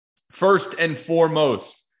First and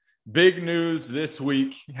foremost, big news this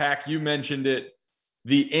week. Hack, you mentioned it.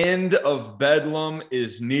 The end of Bedlam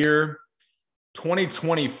is near.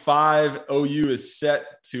 2025, OU is set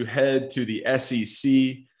to head to the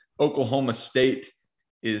SEC. Oklahoma State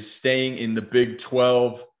is staying in the Big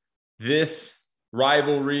 12. This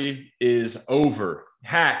rivalry is over.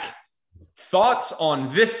 Hack, thoughts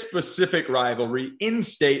on this specific rivalry in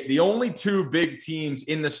state, the only two big teams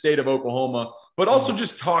in the state of Oklahoma, but also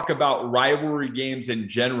just talk about rivalry games in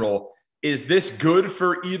general. Is this good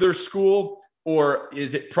for either school, or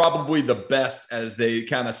is it probably the best as they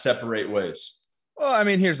kind of separate ways? Well, I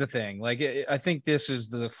mean, here's the thing. Like, I think this is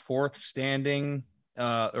the fourth standing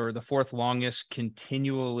or the fourth longest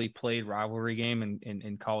continually played rivalry game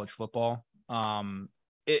in college football.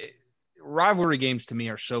 Rivalry games to me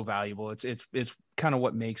are so valuable. It's kind of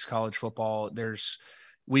what makes college football.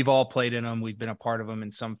 We've all played in them. We've been a part of them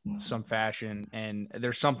in some fashion, and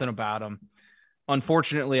there's something about them.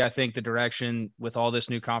 Unfortunately, I think the direction with all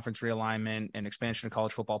this new conference realignment and expansion of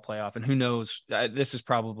college football playoff, and who knows, this is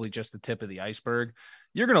probably just the tip of the iceberg.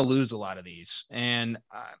 You're going to lose a lot of these. And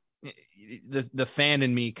the fan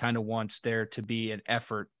in me kind of wants there to be an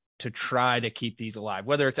effort to try to keep these alive,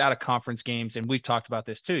 whether it's out of conference games. And we've talked about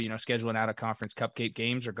this too, scheduling out of conference cupcake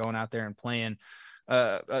games or going out there and playing,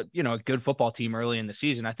 a good football team early in the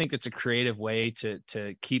season. I think it's a creative way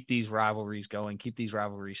to keep these rivalries going, keep these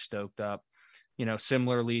rivalries stoked up.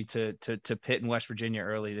 Similarly to Pitt and West Virginia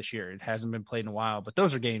early this year. It hasn't been played in a while, but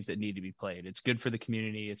those are games that need to be played. It's good for the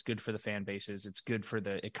community. It's good for the fan bases. It's good for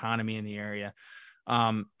the economy in the area.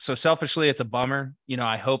 So selfishly, it's a bummer.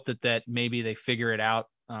 I hope that maybe they figure it out.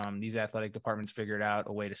 These athletic departments figured out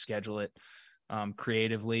a way to schedule it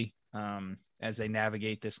creatively as they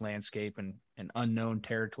navigate this landscape and an unknown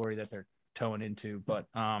territory that they're towing into. But,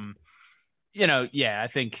 I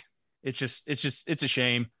think it's a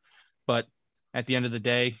shame, but at the end of the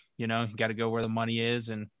day, you got to go where the money is.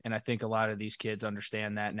 And I think a lot of these kids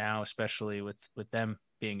understand that now, especially with them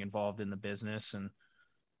being involved in the business. And,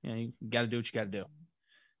 you got to do what you got to do.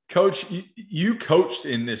 Coach, you coached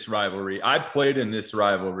in this rivalry. I played in this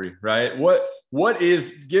rivalry, right? What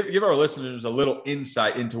is, give our listeners a little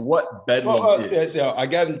insight into what Bedlam is. I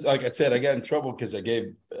got in trouble because I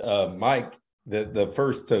gave Mike the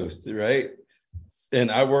first toast, right?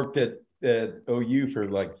 And I worked at OU for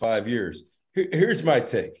like 5 years. Here's my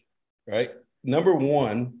take, right? Number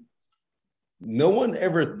one, no one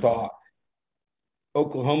ever thought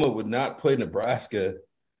Oklahoma would not play Nebraska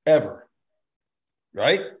ever,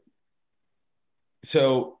 right?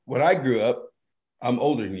 So when I grew up, I'm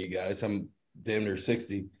older than you guys. I'm damn near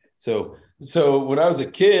 60. So when I was a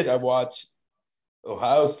kid, I watched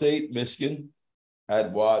Ohio State, Michigan.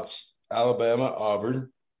 I'd watch Alabama,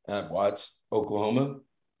 Auburn. I'd watch Oklahoma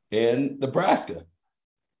and Nebraska.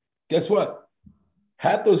 Guess what?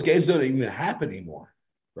 Half those games don't even happen anymore,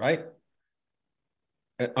 right?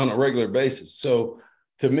 On a regular basis. So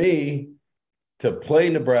to me, to play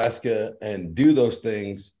Nebraska and do those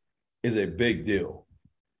things is a big deal.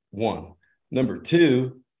 One. Number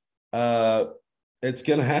two, it's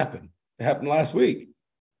going to happen. It happened last week.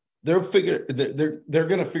 They're going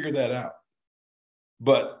to figure that out.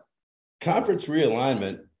 But conference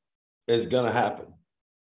realignment is going to happen.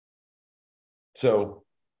 So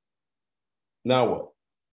now what?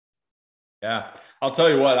 Yeah, I'll tell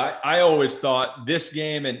you what, I always thought this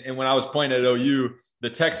game and when I was playing at OU, the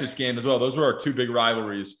Texas game as well, those were our two big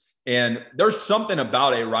rivalries. And there's something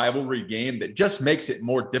about a rivalry game that just makes it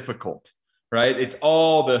more difficult, right? It's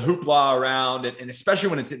all the hoopla around, and especially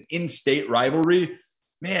when it's an in-state rivalry,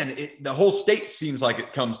 man, the whole state seems like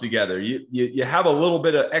it comes together. You have a little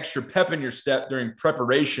bit of extra pep in your step during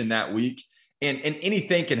preparation that week, and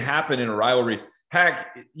anything can happen in a rivalry.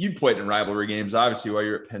 Hack, you played in rivalry games, obviously, while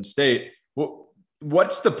you're at Penn State.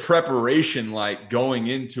 What's the preparation like going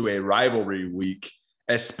into a rivalry week,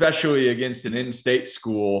 especially against an in-state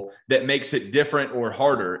school that makes it different or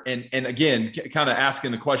harder? And again, kind of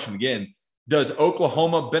asking the question again, does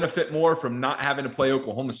Oklahoma benefit more from not having to play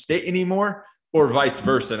Oklahoma State anymore, or vice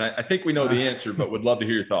versa? And I think we know the answer, but would love to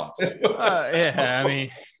hear your thoughts.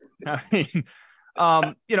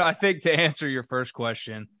 I think to answer your first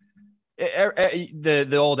question,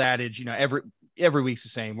 the old adage, every week's the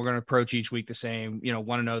same. We're going to approach each week the same,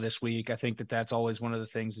 want to know this week. I think that's always one of the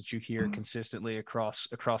things that you hear consistently across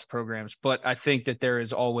programs. But I think that there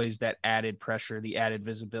is always that added pressure, the added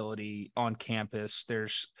visibility on campus.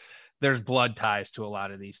 There's blood ties to a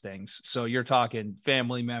lot of these things. So you're talking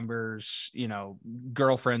family members,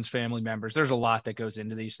 girlfriends, family members. There's a lot that goes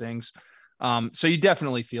into these things. So you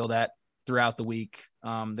definitely feel that throughout the week.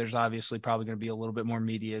 There's obviously probably going to be a little bit more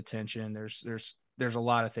media attention. There's there's a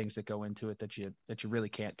lot of things that go into it that you really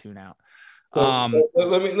can't tune out. So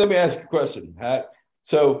let me ask you a question, Hat.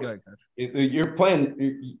 So Go ahead, Coach. you're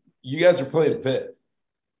playing. You guys are playing Pitt,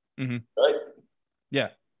 right? Yeah.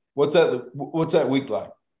 What's that week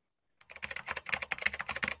like?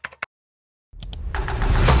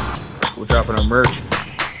 We're dropping our merch.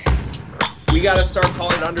 We got to start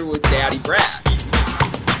calling Underwood Daddy Brad.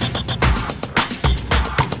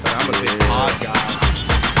 But I'm a big pod guy.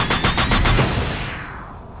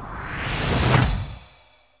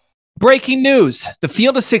 Breaking news. The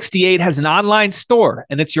Field of 68 has an online store,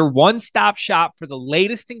 and it's your one-stop shop for the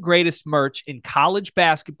latest and greatest merch in college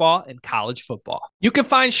basketball and college football. You can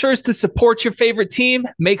find shirts to support your favorite team,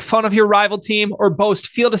 make fun of your rival team, or boast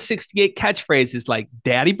Field of 68 catchphrases like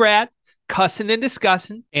Daddy Brad, Cussin' and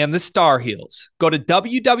Discussin', and the Star Heels. Go to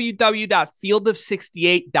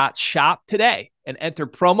www.fieldof68.shop today and enter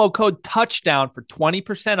promo code TOUCHDOWN for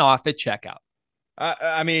 20% off at checkout.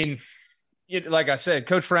 I mean, like I said,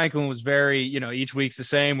 Coach Franklin was very, each week's the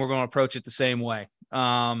same. We're going to approach it the same way.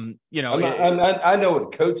 I know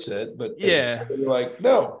what the coach said, but yeah, you're like,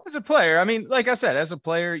 no. As a player, I mean, like I said, as a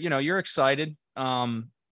player, you're excited.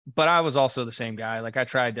 But I was also the same guy. Like I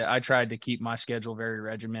tried to keep my schedule very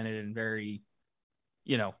regimented and very,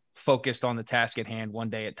 focused on the task at hand, one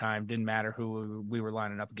day at a time. Didn't matter who we were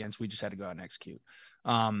lining up against. We just had to go out and execute.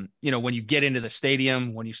 When you get into the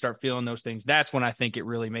stadium, when you start feeling those things, that's when I think it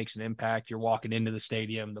really makes an impact. You're walking into the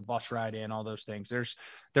stadium, the bus ride in, all those things. There's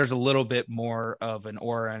a little bit more of an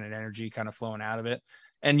aura and an energy kind of flowing out of it.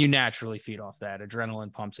 And you naturally feed off that.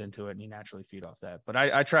 Adrenaline pumps into it and you naturally feed off that. But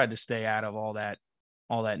I tried to stay out of all that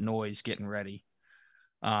noise getting ready.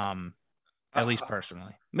 At least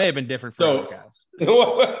personally. May have been different for other guys.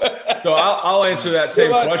 So I'll answer that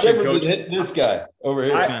same question, Coach. This guy over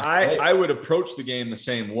here. I would approach the game the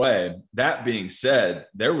same way. That being said,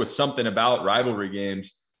 there was something about rivalry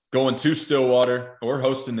games going to Stillwater or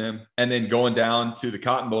hosting them and then going down to the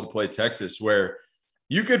Cotton Bowl to play Texas, where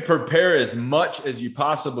you could prepare as much as you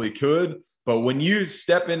possibly could. But when you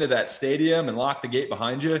step into that stadium and lock the gate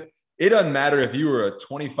behind you, it doesn't matter if you were a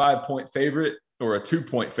 25-point favorite or a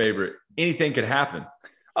 2-point favorite. Anything could happen.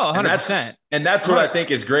 Oh, 100%. And that's what I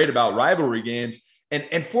think is great about rivalry games.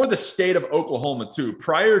 And for the state of Oklahoma, too,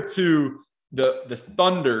 prior to the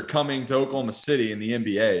Thunder coming to Oklahoma City in the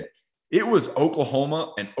NBA, it was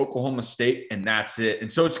Oklahoma and Oklahoma State, and that's it.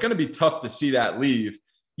 And so it's going to be tough to see that leave.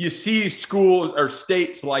 You see schools or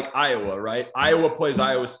states like Iowa, right? Iowa plays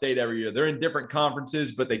Iowa State every year. They're in different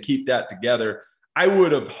conferences, but they keep that together. I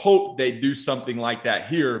would have hoped they'd do something like that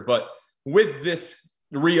here, but with this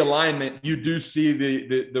realignment, you do see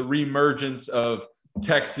the reemergence of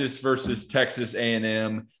Texas versus Texas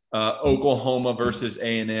A&M, Oklahoma versus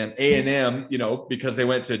A&M. A&M, because they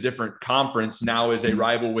went to a different conference, now is a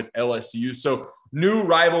rival with LSU. So new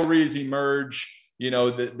rivalries emerge.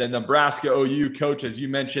 The Nebraska OU coach, as you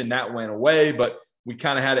mentioned, that went away, but we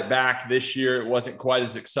kind of had it back this year. It wasn't quite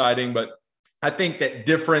as exciting, but I think that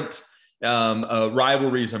different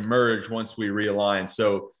rivalries emerge once we realign.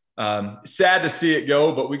 So sad to see it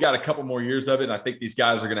go, but we got a couple more years of it. And I think these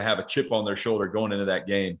guys are going to have a chip on their shoulder going into that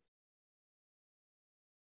game.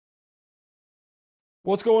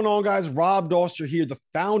 What's going on, guys? Rob Doster here, the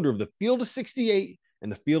founder of the Field of 68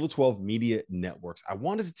 and the Field of 12 Media Networks. I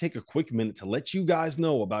wanted to take a quick minute to let you guys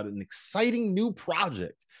know about an exciting new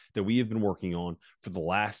project that we have been working on for the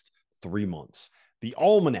last 3 months. The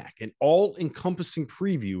Almanac, an all-encompassing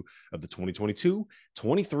preview of the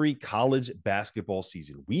 2022-23 college basketball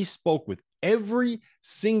season. We spoke with every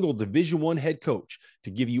single Division I head coach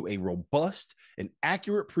to give you a robust and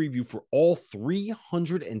accurate preview for all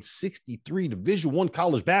 363 Division I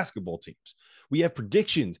college basketball teams. We have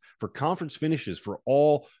predictions for conference finishes for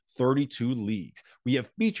all 32 leagues. We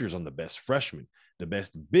have features on the best freshmen, the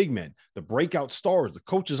best big men, the breakout stars, the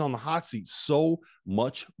coaches on the hot seat, so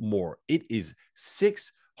much more. It is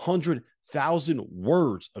 600,000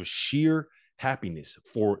 words of sheer happiness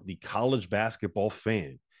for the college basketball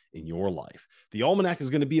fan in your life. The Almanac is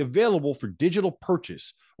going to be available for digital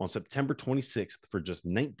purchase on September 26th for just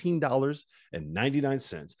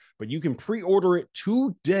 $19.99, but you can pre-order it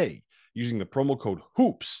today using the promo code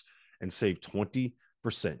HOOPS and save 20%.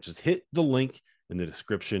 Just hit the link in the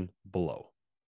description below.